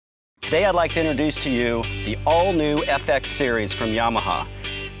Today I'd like to introduce to you the all-new FX Series from Yamaha.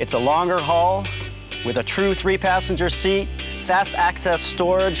 It's a longer haul with a true 3-passenger seat, fast access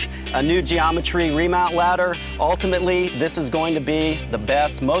storage, a new geometry remount ladder. Ultimately, this is going to be the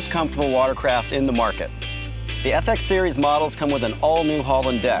best, most comfortable watercraft in the market. The FX Series models come with an all-new hull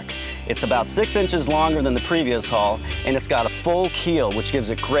and deck. It's about 6 inches longer than the previous hull, and it's got a full keel, which gives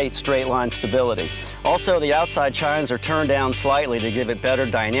it great straight line stability. Also, the outside chines are turned down slightly to give it better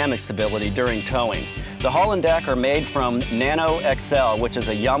dynamic stability during towing. The hull and deck are made from Nano XL, which is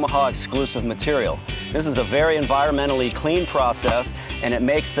a Yamaha exclusive material. This is a very environmentally clean process, and it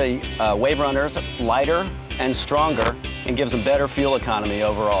makes the WaveRunners lighter and stronger and gives them better fuel economy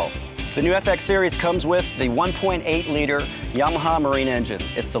overall. The new FX Series comes with the 1.8-liter Yamaha Marine engine.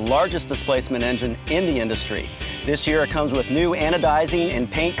 It's the largest displacement engine in the industry. This year it comes with new anodizing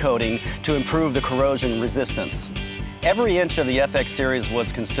and paint coating to improve the corrosion resistance. Every inch of the FX Series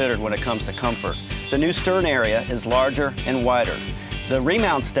was considered when it comes to comfort. The new stern area is larger and wider. The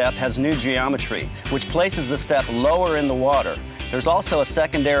remount step has new geometry, which places the step lower in the water. There's also a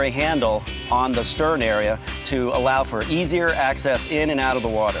secondary handle on the stern area to allow for easier access in and out of the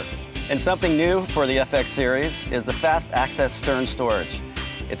water. And something new for the FX Series is the fast access stern storage.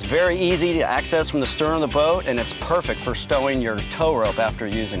 It's very easy to access from the stern of the boat, and it's perfect for stowing your tow rope after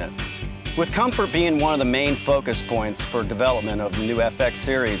using it. With comfort being one of the main focus points for development of the new FX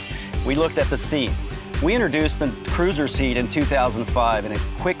Series, we looked at the seat. We introduced the cruiser seat in 2005, and it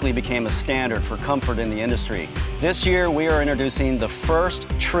quickly became a standard for comfort in the industry. This year, we are introducing the first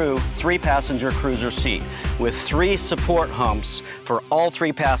true 3-passenger cruiser seat with 3 support humps for all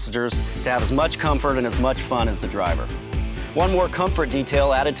 3 passengers to have as much comfort and as much fun as the driver. One more comfort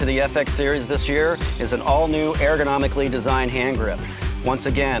detail added to the FX Series this year is an all-new ergonomically designed hand grip. Once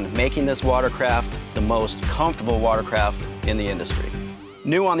again, making this watercraft the most comfortable watercraft in the industry.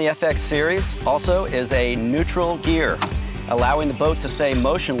 New on the FX Series also is a neutral gear, allowing the boat to stay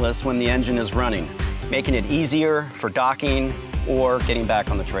motionless when the engine is running, making it easier for docking or getting back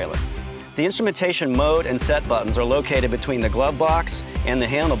on the trailer. The instrumentation mode and set buttons are located between the glove box and the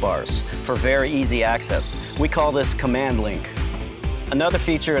handlebars for very easy access. We call this Command Link. Another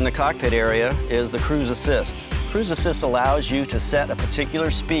feature in the cockpit area is the Cruise Assist. Cruise Assist allows you to set a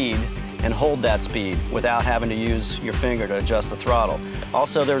particular speed and hold that speed without having to use your finger to adjust the throttle.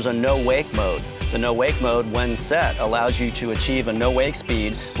 Also, there's a no-wake mode. The no-wake mode, when set, allows you to achieve a no-wake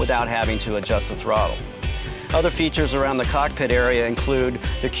speed without having to adjust the throttle. Other features around the cockpit area include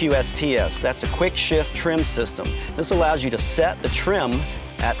the QSTS. That's a quick shift trim system. This allows you to set the trim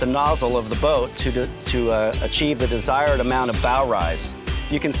at the nozzle of the boat to achieve the desired amount of bow rise.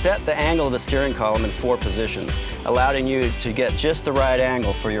 You can set the angle of the steering column in 4 positions, allowing you to get just the right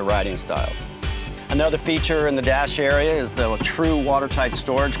angle for your riding style. Another feature in the dash area is the true watertight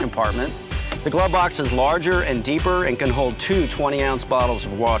storage compartment. The glove box is larger and deeper and can hold 2 20-ounce bottles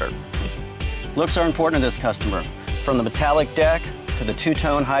of water. Looks are important to this customer, from the metallic deck to the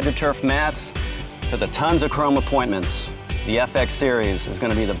 2-tone HydroTurf mats to the tons of chrome appointments. The FX Series is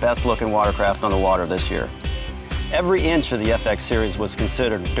going to be the best looking watercraft on the water this year. Every inch of the FX Series was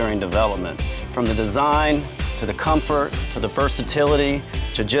considered during development, from the design to the comfort to the versatility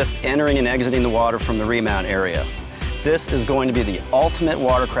to just entering and exiting the water from the remount area. This is going to be the ultimate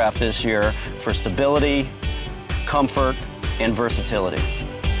watercraft this year for stability, comfort, and versatility.